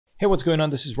Hey, what's going on?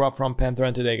 This is Rob from Panther,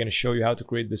 and today I'm going to show you how to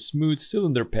create the smooth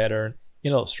cylinder pattern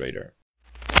in Illustrator.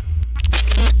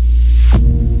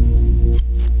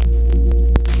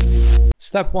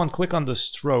 Step 1, click on the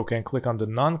stroke and click on the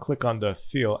none, click on the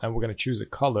fill, and we're going to choose a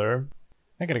color.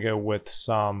 I'm going to go with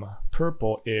some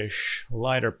purple-ish,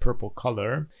 lighter purple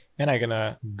color, and I'm going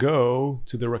to go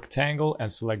to the rectangle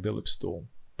and select the ellipse tool.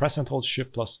 Press and hold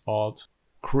Shift plus Alt,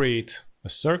 create a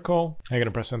circle. I'm going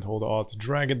to press and hold Alt to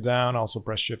drag it down, also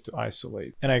press Shift to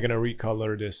isolate. And I'm going to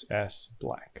recolor this as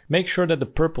black. Make sure that the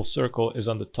purple circle is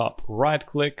on the top. Right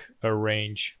click,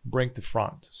 arrange, bring to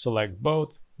front. Select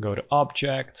both, go to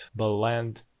Object,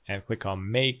 Blend, and click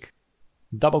on Make.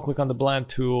 Double click on the blend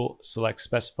tool, select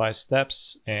specify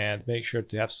steps, and make sure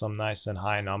to have some nice and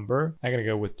high number. I'm going to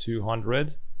go with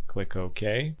 200. Click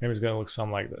OK. Maybe it's going to look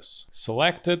something like this.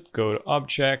 Select it, go to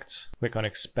Object, click on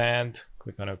Expand,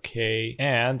 click on OK,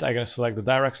 and I'm going to select the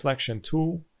Direct Selection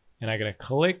tool, and I'm going to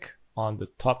click on the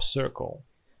top circle.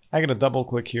 I'm going to double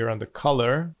click here on the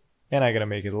color, and I'm going to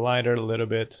make it lighter a little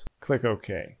bit. Click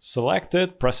OK. Select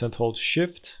it, press and hold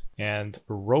Shift, and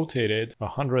rotate it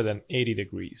 180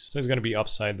 degrees. So it's going to be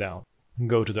upside down.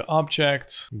 Go to the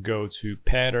Object, go to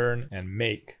Pattern, and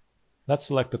Make. Let's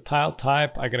select the tile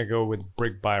type. I'm going to go with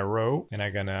brick by row, and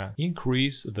I'm going to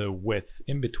increase the width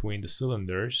in between the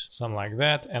cylinders, something like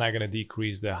that, and I'm going to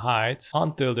decrease the height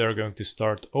until they're going to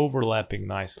start overlapping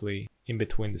nicely in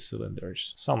between the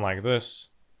cylinders, something like this.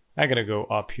 I'm going to go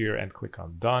up here and click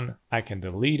on Done. I can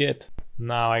delete it.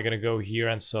 Now I'm going to go here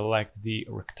and select the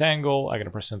rectangle. I'm going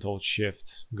to press and hold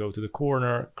Shift, go to the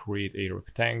corner, create a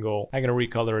rectangle. I'm going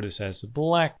to recolor this as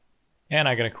black. And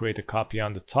I'm going to create a copy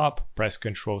on the top, press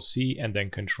Ctrl C and then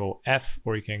Ctrl F,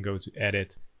 or you can go to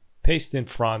Edit, paste in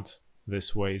front.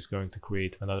 This way is going to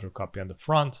create another copy on the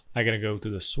front. I'm going to go to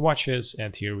the swatches,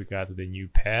 and here we got the new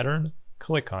pattern.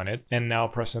 Click on it, and now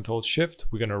press and hold Shift.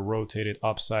 We're going to rotate it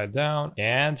upside down,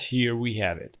 and here we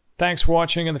have it. Thanks for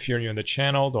watching, and if you're new on the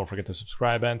channel, don't forget to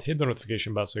subscribe and hit the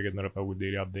notification bell so you get notified with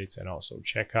daily updates, and also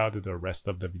check out the rest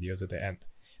of the videos at the end.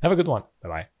 Have a good one.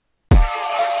 Bye-bye.